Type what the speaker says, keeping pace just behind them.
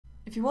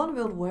If you want to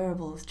build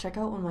wearables, check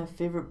out one of my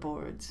favorite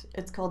boards.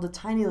 It's called the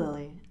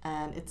TinyLily,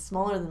 and it's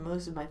smaller than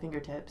most of my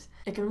fingertips.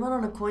 It can run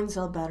on a coin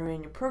cell battery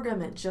and you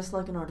program it just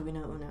like an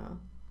Arduino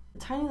Uno. The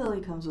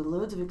TinyLily comes with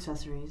loads of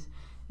accessories,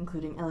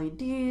 including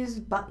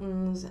LEDs,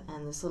 buttons,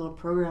 and this little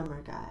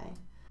programmer guy.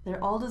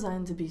 They're all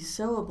designed to be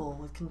sewable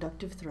with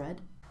conductive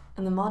thread,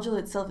 and the module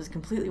itself is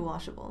completely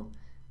washable.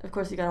 Of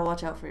course, you gotta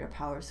watch out for your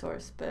power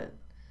source, but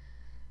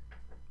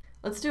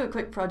let's do a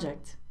quick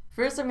project.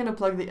 First, I'm going to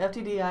plug the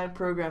FTDI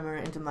programmer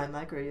into my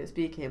micro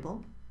USB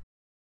cable.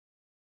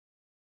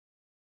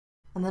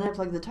 And then I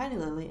plug the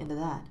TinyLily into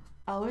that.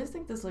 I always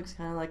think this looks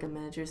kind of like a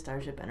miniature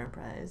Starship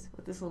Enterprise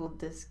with this little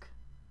disc.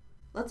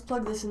 Let's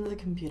plug this into the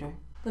computer.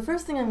 The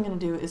first thing I'm going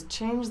to do is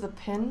change the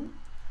pin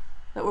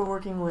that we're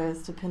working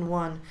with to pin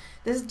 1.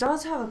 This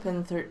does have a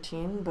pin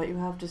 13, but you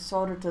have to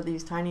solder to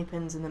these tiny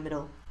pins in the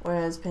middle,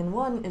 whereas pin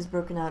 1 is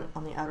broken out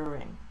on the outer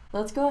ring.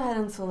 Let's go ahead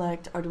and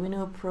select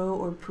Arduino Pro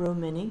or Pro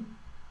Mini.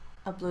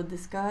 Upload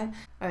this guy.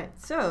 Alright,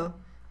 so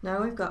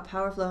now we've got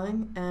power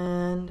flowing,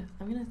 and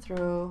I'm gonna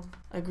throw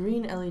a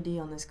green LED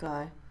on this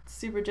guy. It's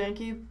super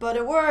janky, but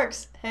it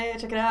works! Hey,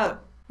 check it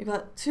out! You've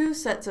got 2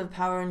 sets of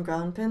power and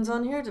ground pins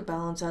on here to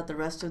balance out the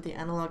rest of the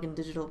analog and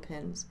digital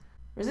pins.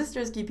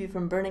 Resistors keep you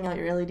from burning out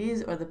your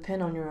LEDs or the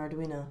pin on your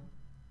Arduino.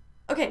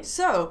 Okay,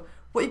 so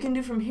what you can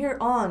do from here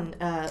on,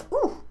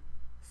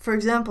 for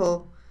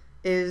example,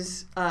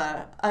 is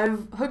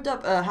I've hooked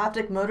up a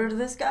haptic motor to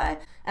this guy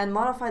and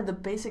modified the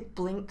basic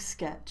blink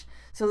sketch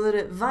so that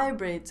it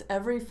vibrates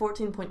every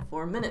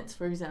 14.4 minutes,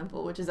 for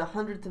example, which is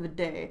 100th of a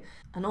day,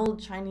 an old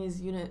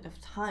Chinese unit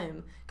of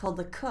time called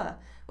the ke,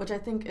 which I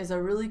think is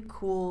a really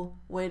cool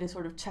way to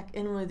sort of check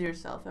in with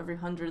yourself every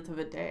 100th of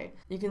a day.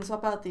 You can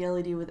swap out the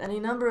LED with any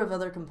number of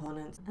other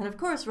components, and of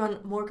course run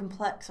more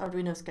complex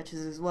Arduino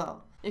sketches as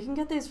well. You can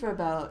get these for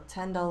about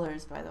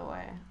 $10, by the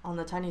way, on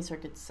the Tiny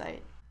Circuits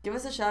site. Give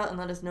us a shout and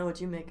let us know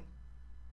what you make.